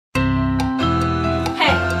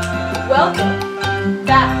Welcome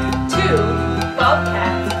back to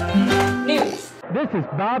Bobcat News. This is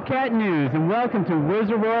Bobcat News, and welcome to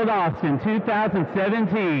Wizard World Austin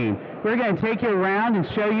 2017. We're going to take you around and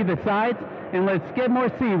show you the sights, and let's Skidmore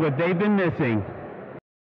see what they've been missing.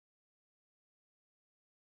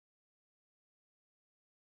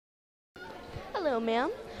 Hello,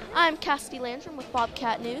 ma'am. I'm Cassidy Landrum with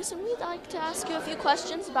Bobcat News, and we'd like to ask you a few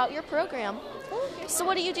questions about your program. So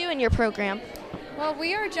what do you do in your program? Well,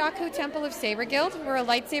 we are Jakku Temple of Saber Guild. We're a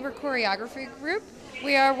lightsaber choreography group.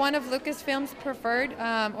 We are one of Lucasfilm's preferred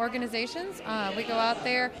organizations. We go out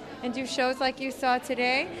there and do shows like you saw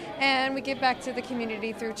today, and we give back to the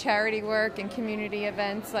community through charity work and community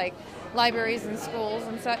events like libraries and schools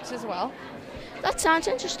and such as well. That sounds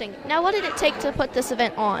interesting. Now, what did it take to put this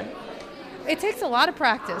event on? It takes a lot of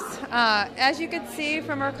practice. As you can see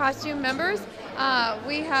from our costume members,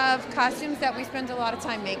 we have costumes that we spend a lot of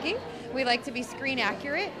time making. We like to be screen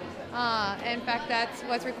accurate. In fact, that's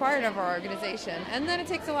what's required of our organization. And then it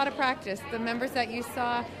takes a lot of practice. The members that you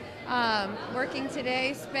saw working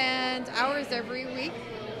today spend hours every week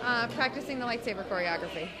practicing the lightsaber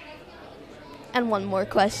choreography. And one more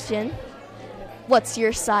question. What's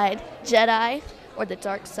your side, Jedi or the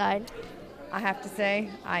dark side? I have to say,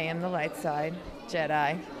 I am the light side,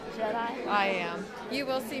 Jedi. Jedi? I am. You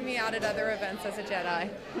will see me out at other events as a Jedi.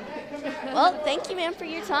 Well, thank you, ma'am, for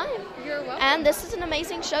your time. You're welcome. And this is an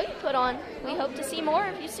amazing show you put on. We hope to see more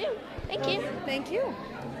of you soon. Thank you. Thank you.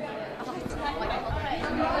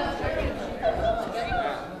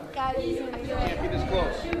 Can't be this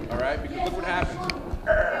close, all right? Because look what happens.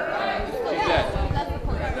 She's dead.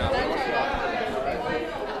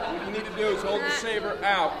 What you need to do is hold the saber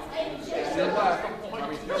out to your left, to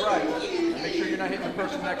your right, and make sure you're not hitting the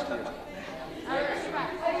person next to you. All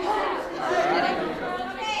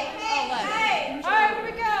right, here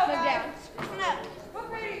we go. Listen up. What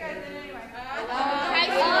grade are you guys in anyway? High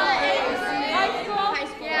school.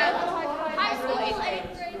 Yeah. High school.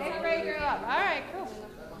 8th grade. You're up. All right, cool.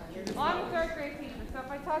 Well, I'm a 3rd grade teacher, so if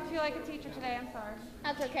I talk to you like a teacher today, I'm sorry.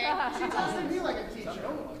 That's okay. She talks to me like a teacher. I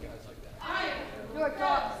don't want guys like that. All right. You're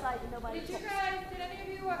dark side, nobody. Did any of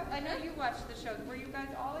you, I know you watched the show. Were you guys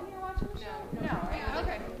all in here watching the show? No, right?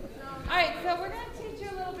 Okay. All right, so we're going to teach you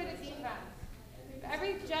a little bit of defense.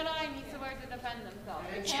 Every Jedi needs to learn to defend themselves.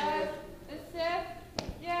 The Sith,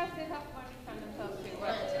 yes, they have to learn to defend themselves too.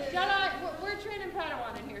 But Jedi, we're training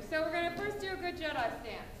Padawan in here, so we're going to first do a good Jedi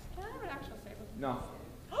stance. Can I have an actual saber? No.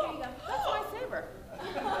 There you go. That's my saber.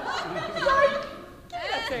 Sorry. Give me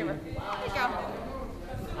that saber. There you go.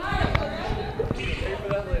 All right. Pay for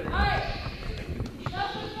that later. All right.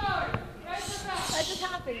 Left foot forward. Right foot back. That just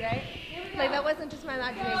happened, right? Like, that wasn't just my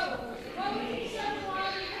imagination.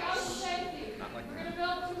 We're going to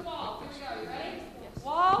build 2 walls. Here we go. You ready? Yes.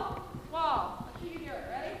 Wall, wall. Let's see you do it.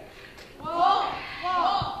 Ready? Wall,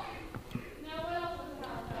 wall. Now what else does it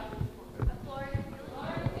have? The floor and the floor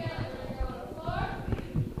and the ceiling. We're going to go to the floor and the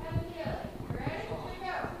ceiling. You ready? Here we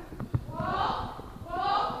go. Wall,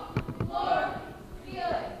 wall, floor,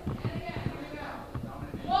 ceiling. And again. Here we go.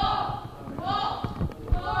 Wall, floor,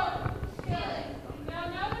 ceiling. Now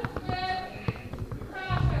notice with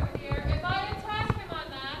Crash over here, if I attack him on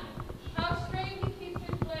that, how straight he keeps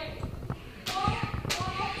his leg. Wall,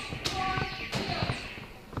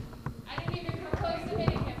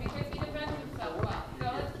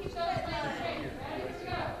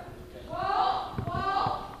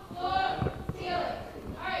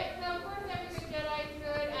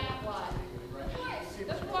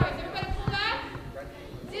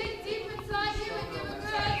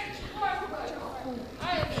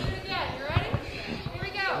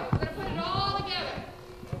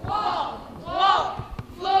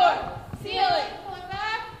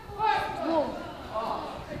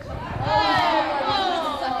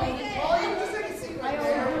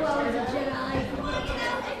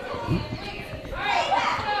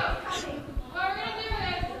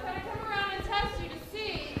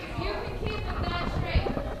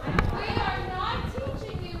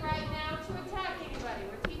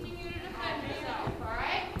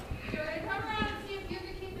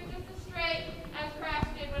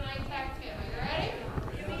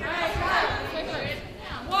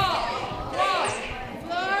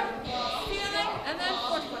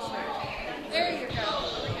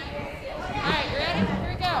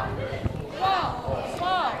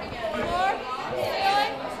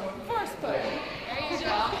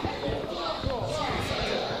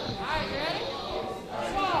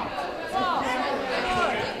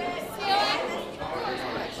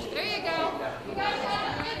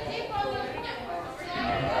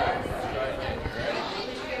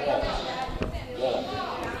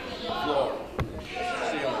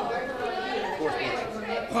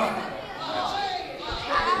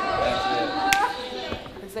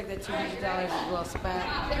 close, but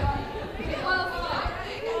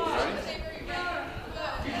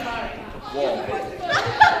Wall.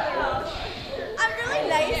 I'm really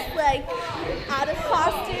nice, like out of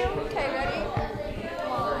costume. Okay, ready?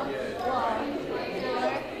 Wall.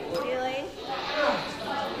 Ceiling.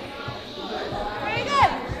 Pretty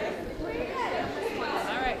good.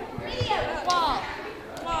 All right. Wall.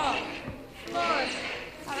 Floor.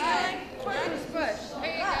 Ceiling. Push.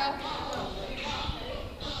 There you go.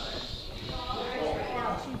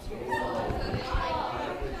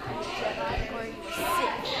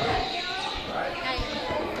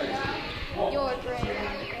 Your brain.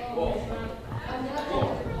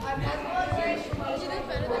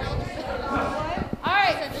 All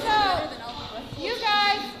right, so you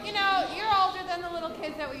guys, you're older than the little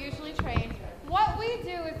kids that we usually train. What we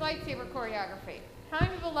do is lightsaber choreography. How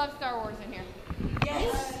many people love Star Wars in here?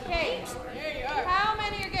 Yes. Okay. How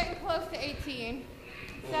many are getting close to 18?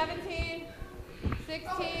 17?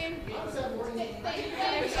 16? So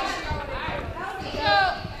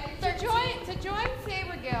to join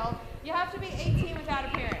Saber Guild, you have to be 18 without a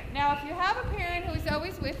parent. Now, if you have a parent who is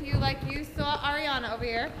always with you, like you saw Ariana over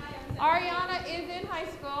here, Ariana is in high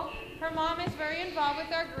school. Her mom is very involved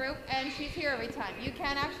with our group, and she's here every time. You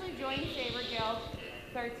can actually join Saber Guild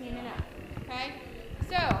 13 and up. Okay?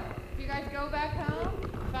 So, if you guys go back home,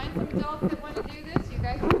 find some adults that want to do this, you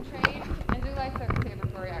guys can train and do lightsaber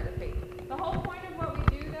choreography. The whole point of what we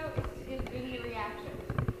do, though, is in the reaction.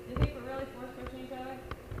 Do you think we're really force pushing each other?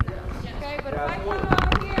 No. Okay, but if I come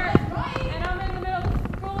over here and I'm in the middle of the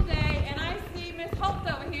school day and I see Miss Holt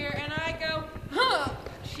over here and I go, huh,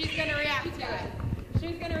 she's going to react to it.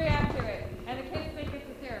 She's going to react to it. And the kids think it's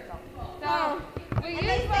hysterical. So, we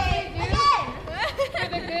use what we do for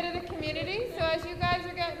the good of the community. So as you guys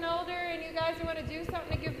are getting older and you guys want to do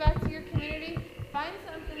something to give back to your community, find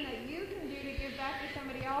something that you can do to give back to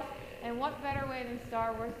somebody else. And what better way than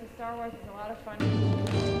Star Wars? Because Star Wars is a lot of fun.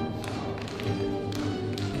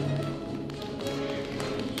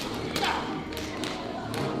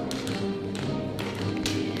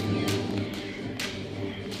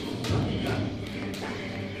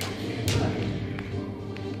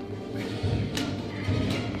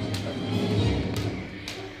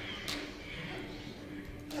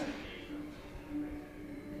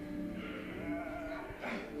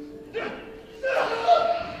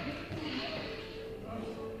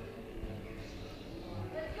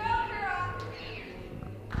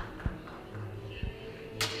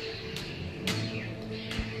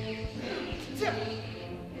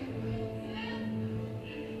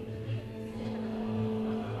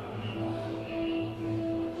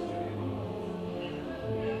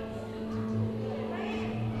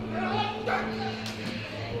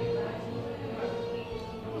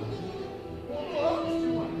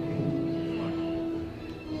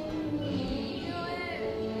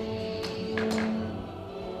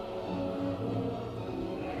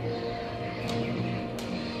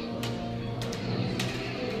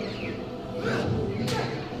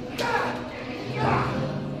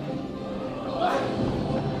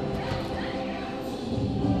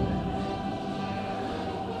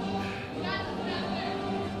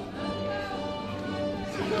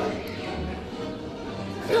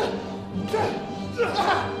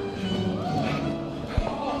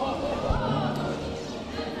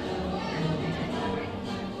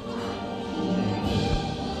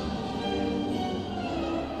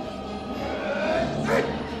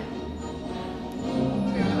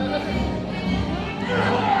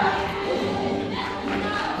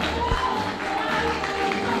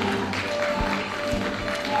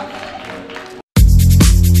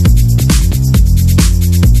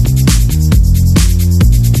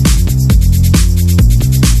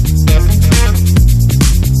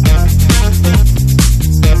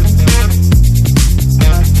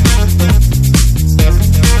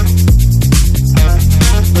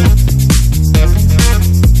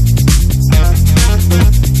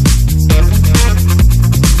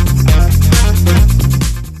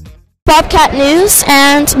 Bobcat News,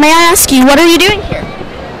 and may I ask you, what are you doing here?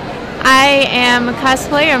 I am a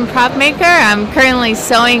cosplayer and prop maker. I'm currently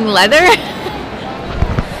sewing leather.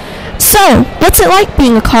 So, what's it like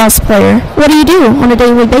being a cosplayer? What do you do on a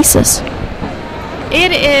daily basis?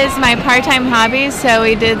 It is my part-time hobby, so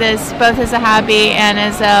we do this both as a hobby and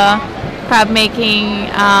as a prop making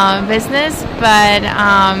business, but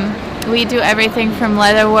we do everything from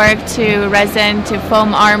leather work to resin to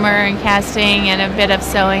foam armor and casting and a bit of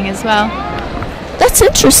sewing as well. That's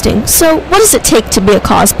interesting. So what does it take to be a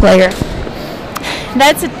cosplayer?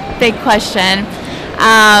 That's a big question.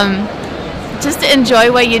 just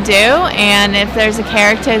enjoy what you do, and if there's a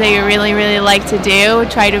character that you really, really like to do,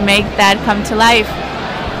 try to make that come to life.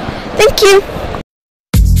 Thank you.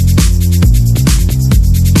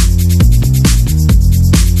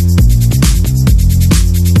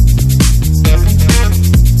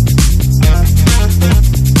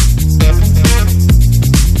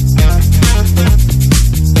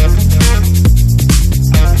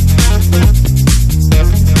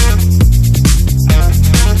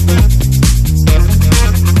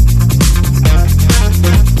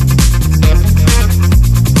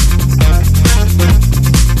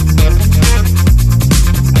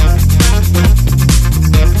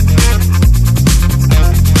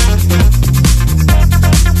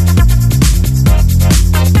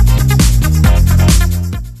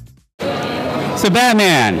 So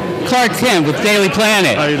Batman, Clark Kent with Daily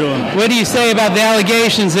Planet. How you doing? What do you say about the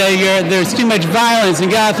allegations that there's too much violence in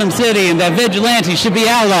Gotham City and that vigilantes should be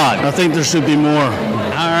outlawed? I think there should be more.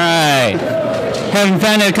 All right. Having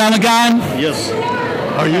fun at Comic-Con? Yes.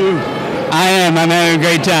 Are you? I am. I'm having a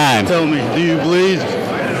great time. Tell me, do you bleed?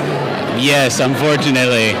 Yes,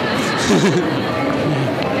 unfortunately.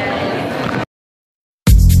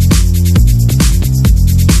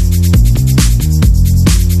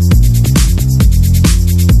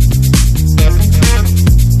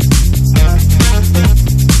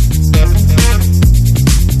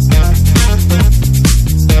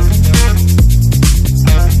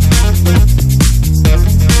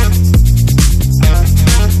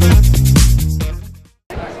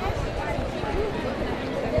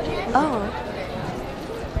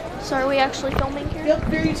 So are we actually filming here? Feel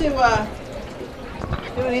free to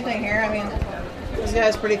do anything here. I mean, this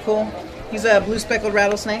guy's pretty cool. He's a blue speckled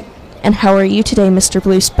rattlesnake. And how are you today, Mr.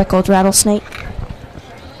 Blue Speckled Rattlesnake?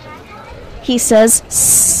 He says,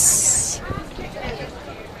 "Sss."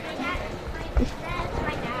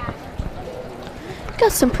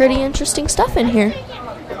 Got some pretty interesting stuff in here.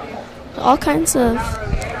 All kinds of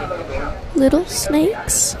little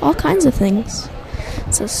snakes, all kinds of things.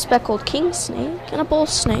 It's a speckled king snake and a bull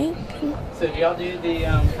snake. So do y'all do the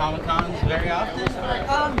Comic-Cons very often?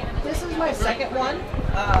 This is my second one.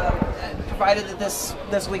 Provided that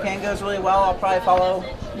this weekend goes really well, I'll probably follow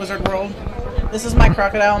Wizard World. This is my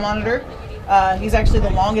crocodile monitor. He's actually the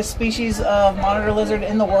longest species of monitor lizard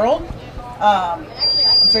in the world. I'm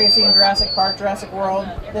sure you've seen Jurassic Park, Jurassic World.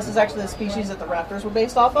 This is actually the species that the raptors were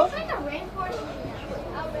based off of.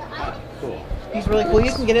 Cool. He's really cool.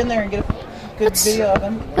 You can get in there and get a good video of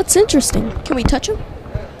him. That's interesting. Can we touch him?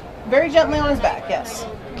 Very gently on his back, yes.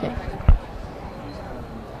 Okay.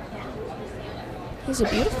 He's a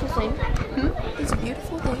beautiful thing. He's a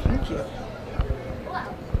beautiful thing. Thank you.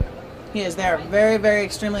 He is. They're very, very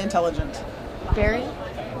extremely intelligent. Very.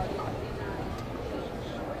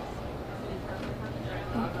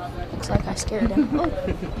 Looks like I scared him. Oh.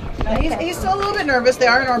 He's still a little bit nervous. They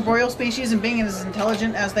are an arboreal species, and being as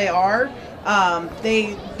intelligent as they are,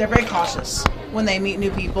 they're very cautious when they meet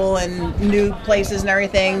new people and new places and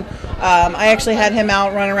everything. I actually had him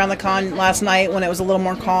out running around the con last night when it was a little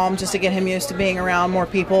more calm, just to get him used to being around more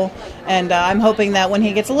people. And I'm hoping that when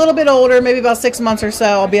he gets a little bit older, maybe about 6 months or so,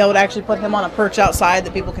 I'll be able to actually put him on a perch outside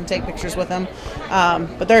that people can take pictures with him.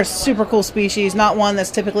 But they're a super cool species, not one that's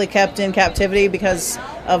typically kept in captivity because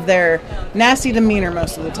of their nasty demeanor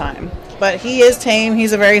most of the time. But he is tame.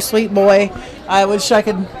 He's a very sweet boy. I wish I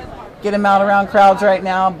could get him out around crowds right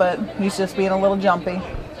now, but he's just being a little jumpy.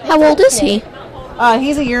 How old is he?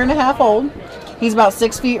 He's a year and a half old. He's about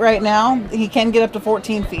 6 feet right now. He can get up to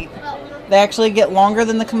 14 feet. They actually get longer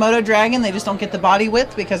than the Komodo dragon. They just don't get the body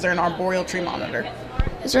width because they're an arboreal tree monitor.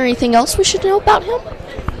 Is there anything else we should know about him?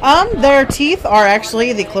 Their teeth are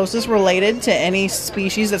actually the closest related to any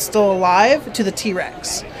species that's still alive to the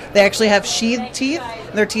T-Rex. They actually have sheathed teeth.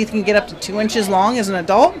 Their teeth can get up to 2 inches long as an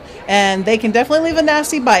adult, and they can definitely leave a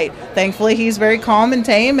nasty bite. Thankfully, he's very calm and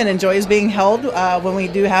tame and enjoys being held when we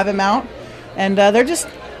do have him out. And they're just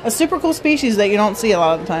a super cool species that you don't see a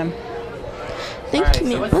lot of the time. Thank you,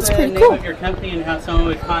 man. What's That's the pretty name cool. of your company and how someone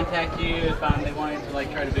would contact you if they wanted to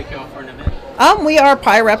try to book you off for an event? We are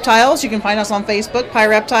Pi Reptiles. You can find us on Facebook, Pi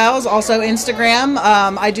Reptiles, also Instagram.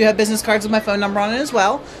 I do have business cards with my phone number on it as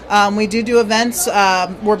well. We do events.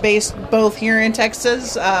 We're based both here in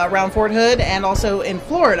Texas, around Fort Hood, and also in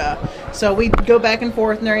Florida. So we go back and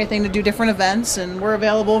forth and everything to do different events, and we're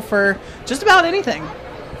available for just about anything.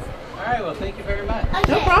 All right, well, thank you very much.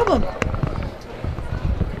 No problem.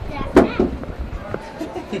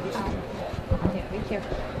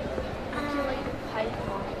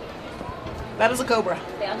 That is a cobra.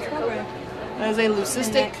 That is a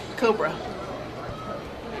leucistic cobra.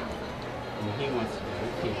 He wants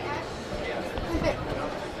to go.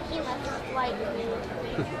 He left like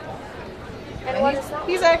And what is that?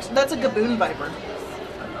 He's actually, that's a gaboon viper.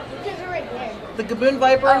 Because they're right there. The gaboon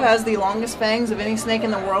viper has the longest fangs of any snake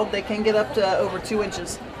in the world. They can get up to over 2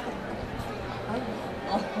 inches.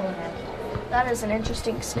 That is an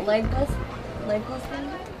interesting snake. Legless one?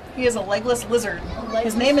 He is a legless lizard.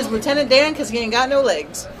 His name is Lieutenant Dan because he ain't got no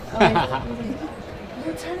legs.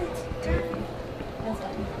 Lieutenant Dan.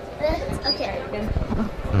 Okay.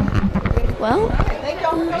 Well, Thank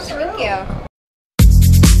y'all. Thank you.